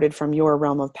just departed from your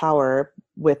realm of power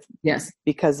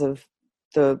because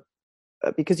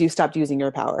you stopped using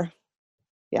your power.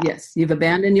 Yeah. Yes, you've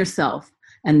abandoned yourself,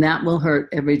 and that will hurt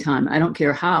every time. I don't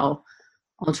care how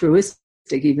altruistic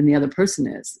even the other person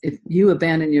is. If you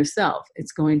abandon yourself,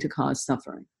 it's going to cause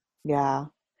suffering. Yeah.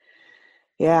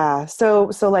 Yeah. So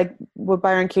like what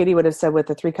Byron Katie would have said with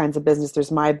the three kinds of business,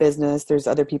 there's my business, there's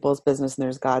other people's business, and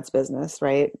there's God's business,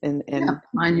 right? And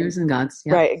mine, yours, and God's.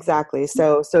 Yeah. Right. Exactly.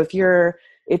 So if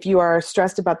you are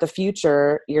stressed about the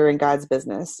future, you're in God's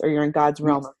business, or you're in God's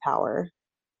realm of power,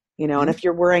 and if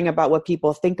you're worrying about what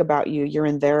people think about you, you're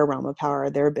in their realm of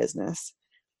power, their business.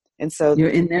 And so you're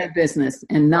in their business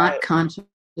and not conscious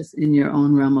in your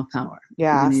own realm of power.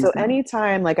 Yeah. So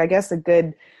anytime, like, I guess a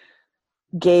good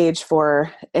gauge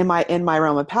for am I in my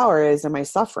realm of power is, am I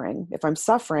suffering? If I'm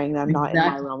suffering, then I'm not in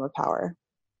my realm of power.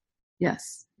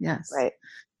 Yes. Right.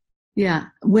 Yeah.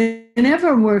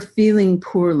 Whenever we're feeling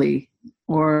poorly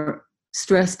or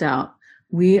stressed out,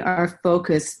 we are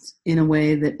focused in a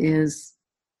way that is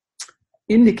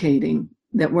indicating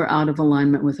that we're out of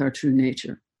alignment with our true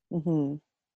nature. Mm-hmm.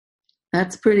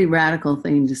 That's a pretty radical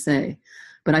thing to say,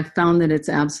 but I've found that it's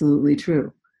absolutely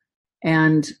true.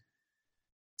 And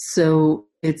so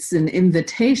it's an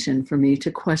invitation for me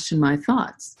to question my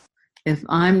thoughts. If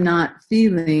I'm not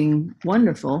feeling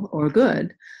wonderful or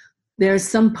good, there's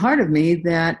some part of me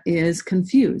that is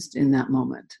confused in that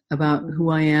moment about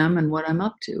who I am and what I'm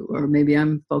up to. Or maybe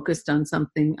I'm focused on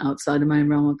something outside of my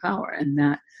realm of power, and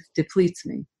that depletes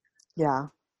me. Yeah.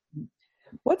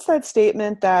 What's that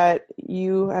statement that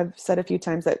you have said a few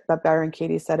times that Byron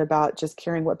Katie said about just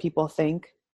caring what people think?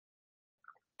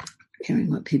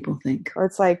 Caring what people think. Or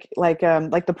it's like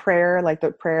the prayer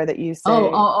that you say.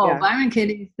 Yeah. Byron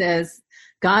Katie says,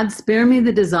 God, spare me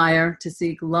the desire to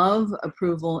seek love,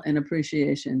 approval, and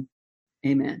appreciation.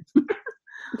 Amen.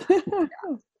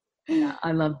 Yeah,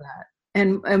 I love that.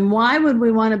 And why would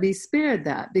we want to be spared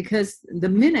that? Because the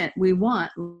minute we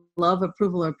want love,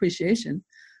 approval, or appreciation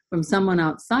from someone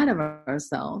outside of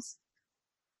ourselves,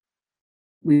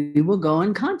 we will go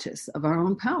unconscious of our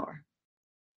own power.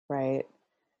 Right.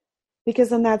 Because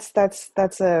then that's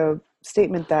a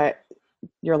statement that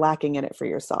you're lacking in it for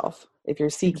yourself if you're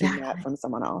seeking that from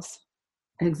someone else.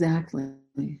 Exactly.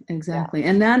 Yeah.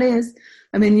 And that is,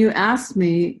 you asked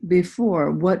me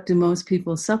before, what do most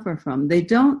people suffer from?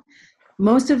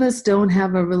 Most of us don't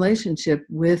have a relationship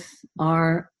with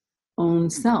our own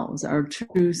selves, our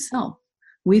true self.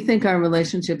 We think our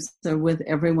relationships are with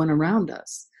everyone around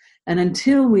us. And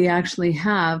until we actually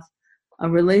have a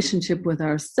relationship with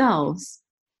ourselves,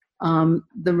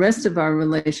 the rest of our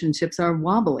relationships are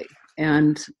wobbly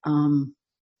and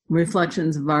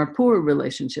reflections of our poor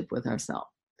relationship with ourselves.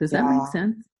 Does that make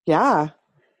sense? Yeah.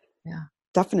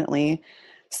 Definitely.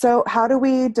 So how do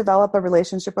we develop a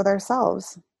relationship with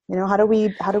ourselves? How do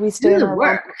we stay in our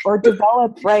work or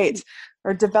develop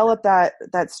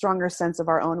that stronger sense of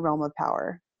our own realm of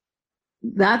power?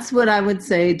 That's what I would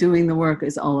say doing the work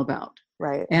is all about.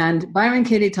 Right. And Byron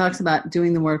Katie talks about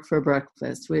doing the work for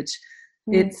breakfast, which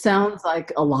it sounds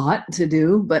like a lot to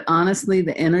do, but honestly,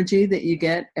 the energy that you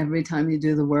get every time you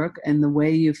do the work and the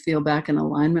way you feel back in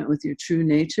alignment with your true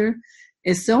nature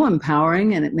is so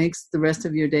empowering, and it makes the rest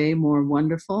of your day more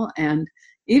wonderful. And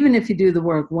even if you do the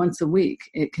work once a week,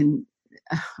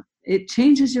 it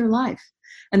changes your life.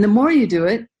 And the more you do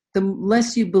it, the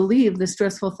less you believe the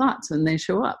stressful thoughts when they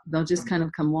show up. They'll just kind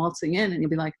of come waltzing in, and you'll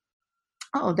be like,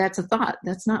 oh, that's a thought.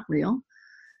 That's not real.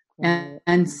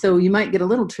 And so you might get a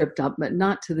little tripped up, but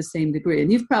not to the same degree.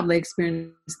 And you've probably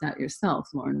experienced that yourself,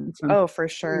 Lauren. For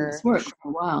sure. This work for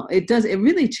a while. It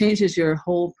really changes your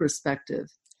whole perspective.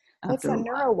 It's a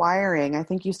neurowiring. I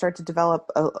think you start to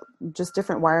develop just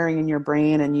different wiring in your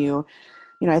brain, and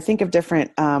I think of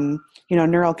different,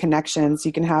 neural connections.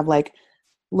 You can have like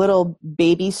little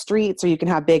baby streets, or you can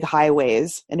have big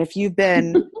highways. And if you've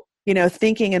been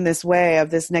thinking in this way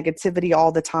of this negativity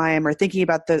all the time, or thinking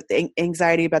about the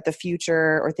anxiety about the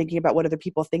future, or thinking about what other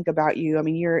people think about you,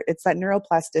 it's that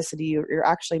neuroplasticity. You're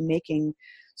actually making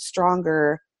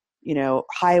stronger,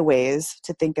 highways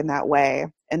to think in that way.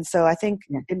 And so I think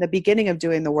in the beginning of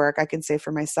doing the work, I can say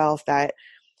for myself that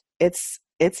it's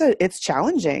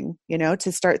challenging,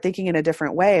 to start thinking in a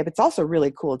different way, but it's also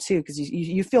really cool too, because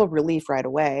you feel relief right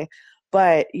away.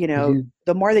 But, Mm-hmm.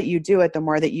 the more that you do it, the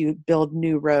more that you build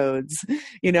new roads,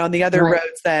 and the other Right.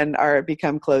 roads then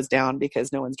become closed down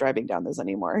because no one's driving down those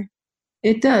anymore.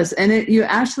 It does. And you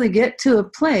actually get to a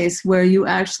place where you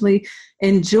actually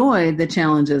enjoy the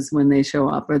challenges when they show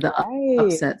up, or the Right.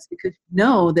 upsets, because you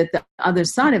know that the other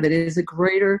side of it is a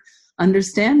greater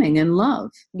understanding and love,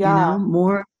 Yeah.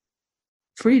 more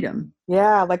freedom.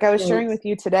 Yeah. Like I was So- sharing with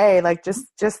you today, like just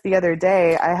the other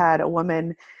day, I had a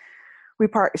woman,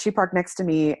 she parked next to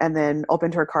me and then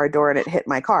opened her car door and it hit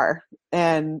my car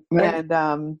and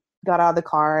got out of the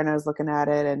car, and I was looking at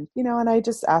it, and and I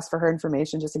just asked for her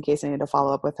information just in case I needed to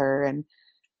follow up with her. And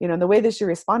the way that she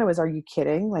responded was, "Are you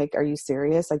kidding? Like, are you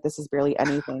serious? Like, this is barely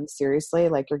anything. Seriously?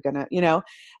 Like, you're gonna,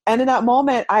 And in that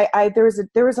moment,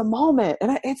 there was a moment,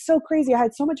 and it's so crazy. I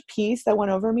had so much peace that went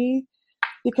over me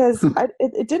because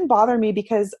it didn't bother me,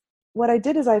 because what I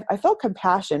did is I felt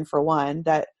compassion for one,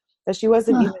 that she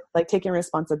wasn't even like taking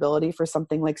responsibility for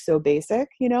something like so basic,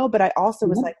 but I also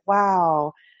was like,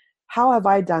 wow, how have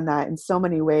I done that in so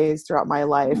many ways throughout my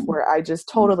life, where I just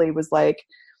totally was like,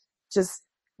 just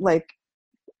like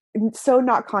so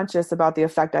not conscious about the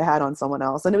effect I had on someone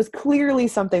else. And it was clearly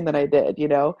something that I did,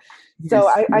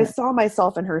 So I saw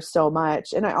myself in her so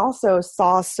much. And I also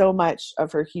saw so much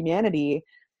of her humanity,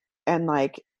 and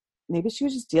like, maybe she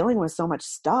was just dealing with so much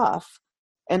stuff.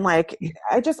 And like,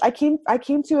 I came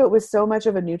to it with so much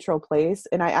of a neutral place.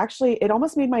 And it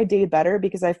almost made my day better,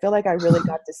 because I feel like I really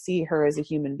got to see her as a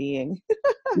human being.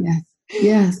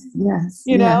 Yes.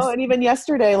 And even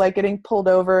yesterday, like getting pulled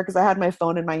over, because I had my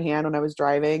phone in my hand when I was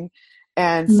driving.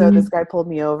 And so this guy pulled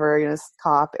me over, this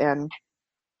cop, and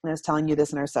I was telling you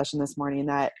this in our session this morning,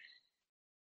 that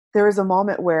there was a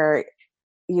moment where,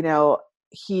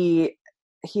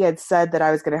 he had said that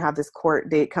I was going to have this court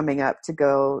date coming up to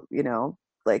go,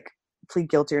 like plead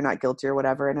guilty or not guilty or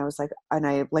whatever. And I was like, and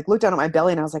I like looked down at my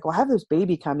belly and I was like, well, I have this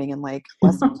baby coming in like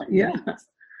less than 2 weeks,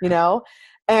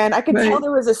 and I could tell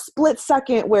there was a split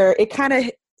second where it kind of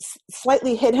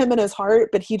slightly hit him in his heart,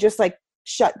 but he just like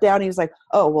shut down. He was like,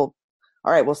 oh, well,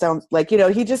 all right, well, sounds like,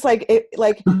 he just like, it,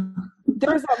 like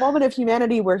there was that moment of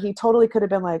humanity where he totally could have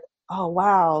been like, oh,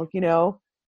 wow,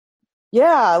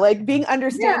 yeah, like being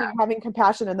understanding, having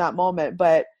compassion in that moment,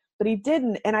 but he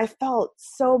didn't. And I felt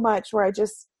so much where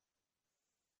it's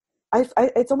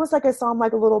almost like I saw him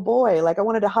like a little boy. Like I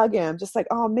wanted to hug him, just like,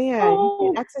 oh man, you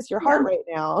can't access your heart right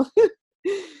now. And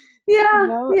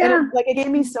it gave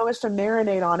me so much to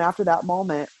marinate on after that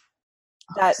moment.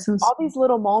 That all these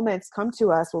little moments come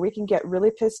to us where we can get really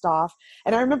pissed off.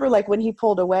 And I remember like when he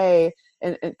pulled away,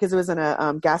 and because it was in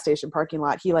a gas station parking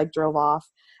lot, he like drove off,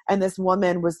 and this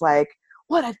woman was like,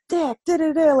 what a dick,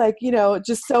 like,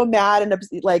 just so mad and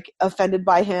like offended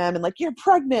by him, and like, you're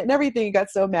pregnant and everything. He got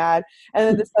so mad. And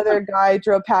then this other guy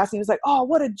drove past and he was like, oh,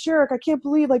 what a jerk. I can't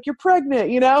believe like you're pregnant,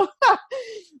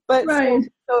 But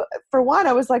so for one,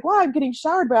 I was like, wow, I'm getting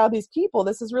showered by all these people.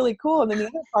 This is really cool. And then the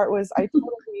other part was I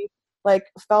totally like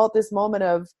felt this moment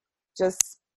of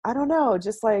just, I don't know,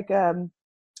 just like,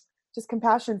 just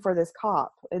compassion for this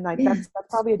cop. And like, that's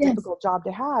probably a difficult job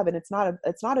to have. And it's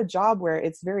not a job where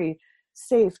it's very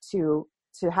safe to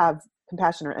have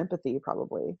compassion or empathy,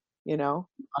 probably,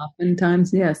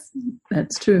 Oftentimes, yes,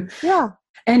 that's true. Yeah.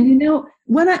 And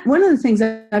one of the things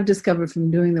I've discovered from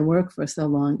doing the work for so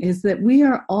long is that we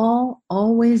are all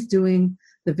always doing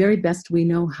the very best we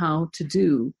know how to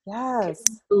do. Yes.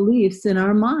 Beliefs in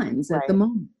our minds at the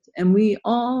moment. And we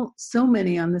all, so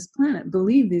many on this planet,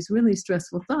 believe these really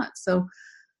stressful thoughts. So,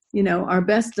 our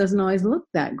best doesn't always look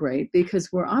that great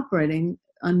because we're operating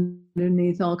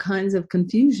underneath all kinds of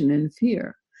confusion and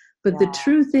fear. But the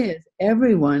truth is,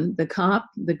 everyone, the cop,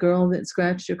 the girl that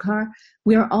scratched your car,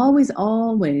 we are always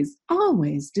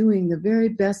doing the very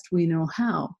best we know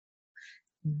how,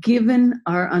 given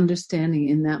our understanding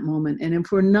in that moment. And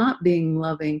if we're not being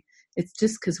loving, it's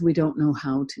just because we don't know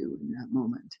how to in that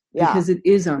moment. Because it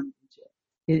is our nature.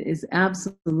 It is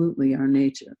absolutely our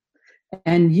nature.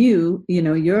 And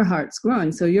your heart's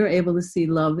growing, so you're able to see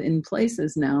love in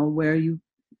places now where you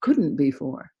couldn't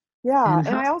before. Yeah.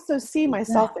 And I also see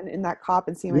myself in that cop,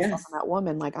 and see myself in that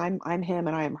woman. Like I'm him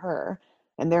and I am her,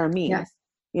 and they're me. Yes.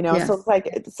 So it's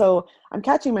like, so I'm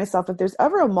catching myself. If there's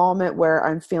ever a moment where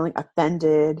I'm feeling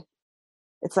offended,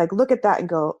 it's like, look at that and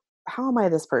go, how am I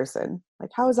this person?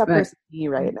 Like, how is that person me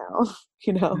right now?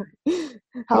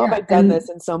 How have I done this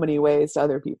in so many ways to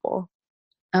other people?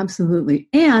 Absolutely.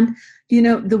 And,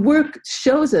 the work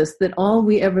shows us that all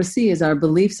we ever see is our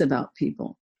beliefs about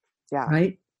people. Yeah.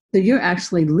 Right? So you're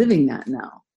actually living that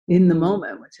now in the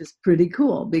moment, which is pretty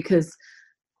cool, because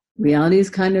reality is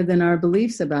kinder than our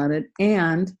beliefs about it.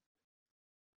 And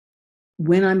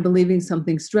when I'm believing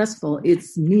something stressful,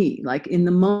 it's me. Like in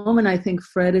the moment I think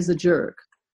Fred is a jerk,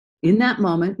 in that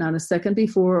moment, not a second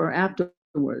before or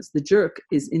afterwards, the jerk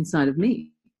is inside of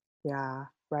me. Yeah,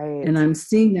 right. And I'm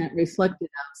seeing that reflected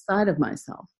outside of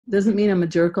myself. Doesn't mean I'm a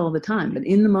jerk all the time, but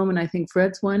in the moment I think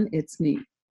Fred's one, it's me.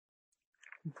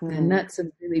 Mm-hmm. And that's a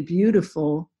really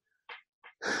beautiful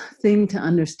thing to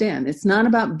understand. It's not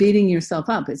about beating yourself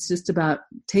up. It's just about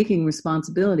taking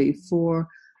responsibility for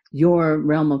your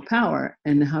realm of power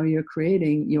and how you're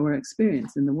creating your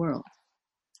experience in the world.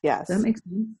 Yes. Does that make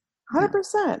sense?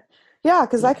 100%. Yeah,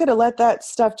 because I could have let that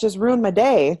stuff just ruin my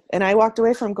day. And I walked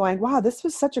away from going, wow, this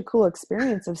was such a cool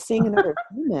experience of seeing another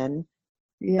human.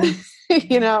 Yeah.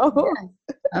 You know?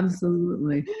 Yeah,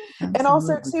 absolutely. And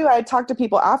also, too, I talked to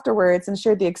people afterwards and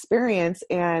shared the experience,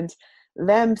 and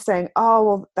them saying, oh,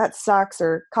 well, that sucks,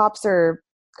 or cops are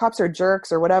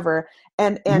jerks or whatever.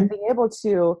 And being able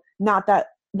to not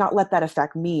let that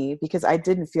affect me, because I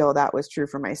didn't feel that was true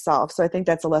for myself. So I think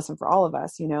that's a lesson for all of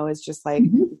us, you know, is just like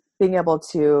being able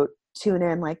to tune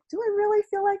in, like, do I really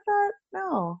feel like that?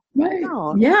 No. Right.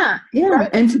 No. Yeah. Yeah. Right?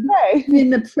 And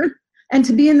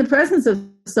to be in the presence of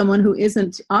someone who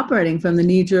isn't operating from the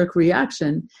knee-jerk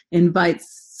reaction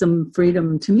invites some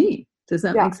freedom to me. Does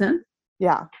that make sense?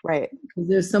 Yeah. Right. Because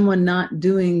there's someone not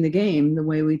doing the game the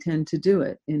way we tend to do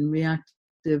it in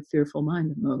reactive, fearful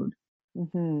mind mode.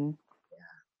 Mm-hmm.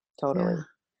 Totally. Yeah.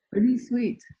 Pretty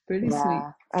sweet. Pretty sweet.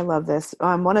 I love this.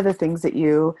 One of the things that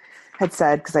you had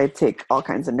said, because I take all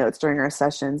kinds of notes during our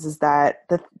sessions, is that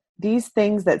these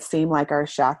things that seem like our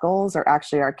shackles are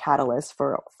actually our catalyst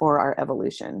for our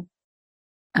evolution.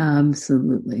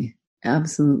 Absolutely.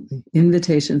 Absolutely.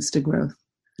 Invitations to growth.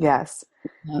 Yes.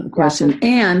 Question.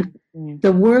 And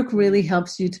the work really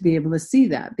helps you to be able to see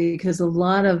that, because a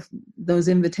lot of those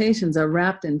invitations are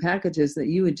wrapped in packages that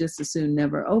you would just as soon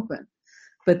never open.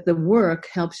 But the work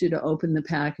helps you to open the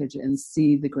package and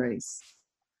see the grace.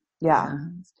 Yeah.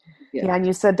 And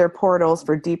you said they're portals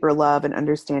for deeper love and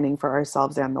understanding for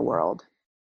ourselves and the world.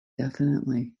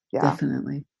 Definitely. Yeah.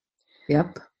 Definitely.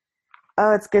 Yep.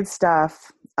 Oh, it's good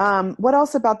stuff. What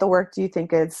else about the work do you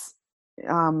think is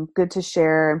good to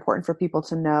share, important for people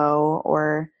to know,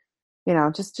 or, you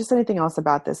know, just anything else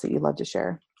about this that you'd love to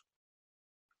share?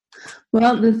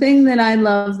 Well, the thing that I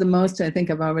love the most, I think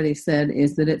I've already said,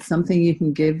 is that it's something you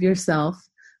can give yourself,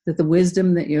 that the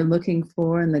wisdom that you're looking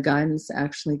for and the guidance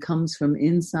actually comes from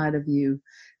inside of you.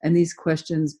 And these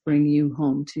questions bring you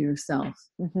home to yourself.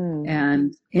 Mm-hmm.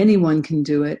 And anyone can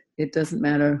do it. It doesn't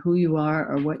matter who you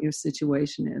are or what your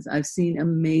situation is. I've seen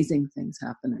amazing things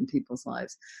happen in people's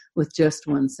lives with just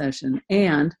one session.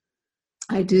 And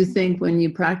I do think when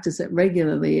you practice it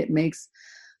regularly, it makes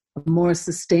a more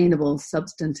sustainable,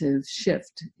 substantive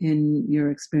shift in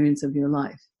your experience of your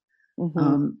life.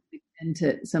 Mm-hmm. And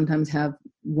to sometimes have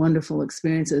wonderful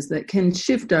experiences that can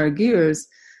shift our gears.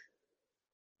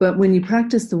 But when you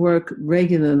practice the work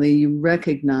regularly, you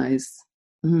recognize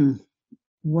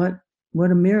what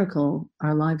a miracle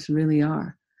our lives really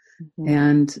are. Mm-hmm.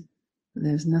 And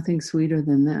there's nothing sweeter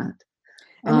than that.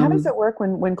 And how does it work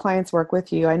when clients work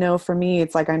with you? I know for me,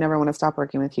 it's like I never want to stop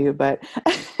working with you, but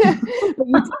you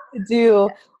tend to do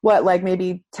what, like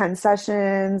maybe 10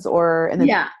 sessions and then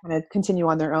kind of continue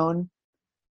on their own?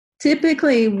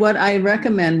 Typically, what I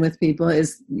recommend with people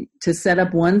is to set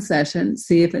up one session,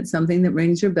 see if it's something that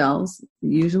rings your bells. It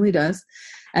usually does.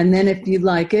 And then if you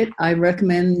like it, I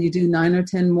recommend you do 9 or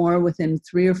 10 more within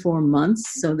 3 or 4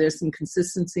 months. So there's some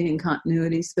consistency and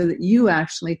continuity so that you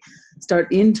actually start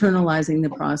internalizing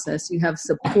the process. You have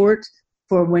support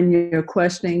for when you're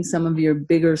questioning some of your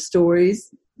bigger stories.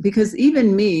 Because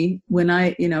even me, when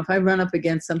if I run up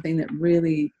against something that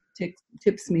really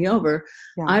tips me over,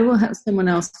 I will have someone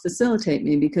else facilitate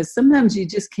me, because sometimes you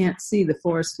just can't see the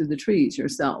forest through the trees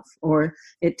yourself, or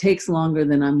it takes longer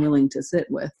than I'm willing to sit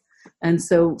with. And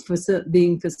so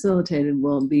being facilitated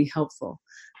will be helpful.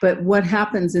 But what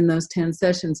happens in those 10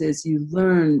 sessions is you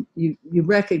learn, you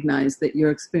recognize that your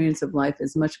experience of life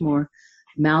is much more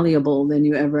malleable than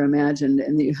you ever imagined,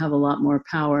 and that you have a lot more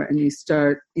power, and you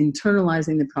start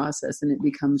internalizing the process and it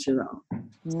becomes your own.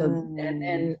 So,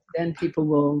 and then people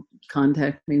will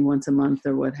contact me once a month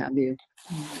or what have you.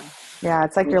 Yeah,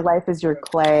 it's like your life is your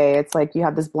clay. It's like you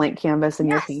have this blank canvas and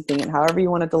you're painting it however you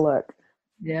want it to look.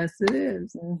 Yes, it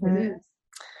is. Mm-hmm. It is.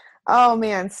 Oh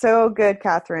man, so good,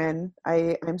 Catherine.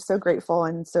 I'm so grateful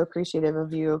and so appreciative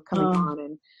of you coming on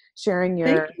and sharing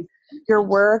your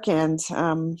work and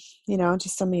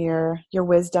just some of your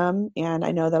wisdom. And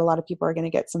I know that a lot of people are going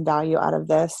to get some value out of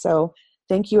this. So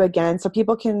thank you again. So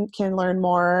people can learn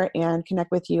more and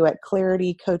connect with you at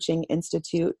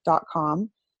claritycoachinginstitute.com.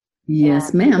 Yes,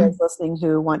 and ma'am. You guys listening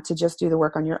who want to just do the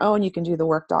work on your own, you can do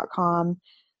thework.com.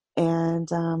 And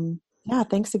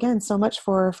thanks again so much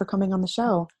for coming on the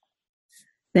show.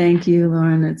 Thank you,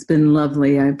 Lauren. It's been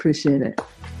lovely. I appreciate it.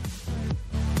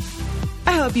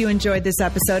 I hope you enjoyed this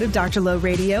episode of Dr. Low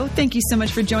Radio. Thank you so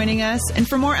much for joining us. And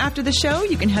for more after the show,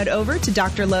 you can head over to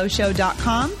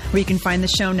drlowshow.com where you can find the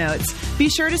show notes. Be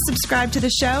sure to subscribe to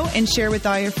the show and share with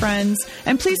all your friends.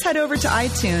 And please head over to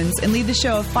iTunes and leave the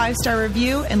show a 5-star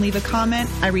review and leave a comment.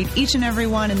 I read each and every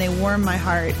one and they warm my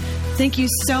heart. Thank you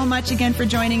so much again for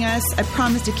joining us. I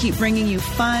promise to keep bringing you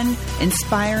fun,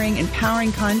 inspiring,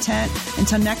 empowering content.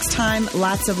 Until next time,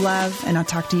 lots of love, and I'll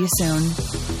talk to you soon.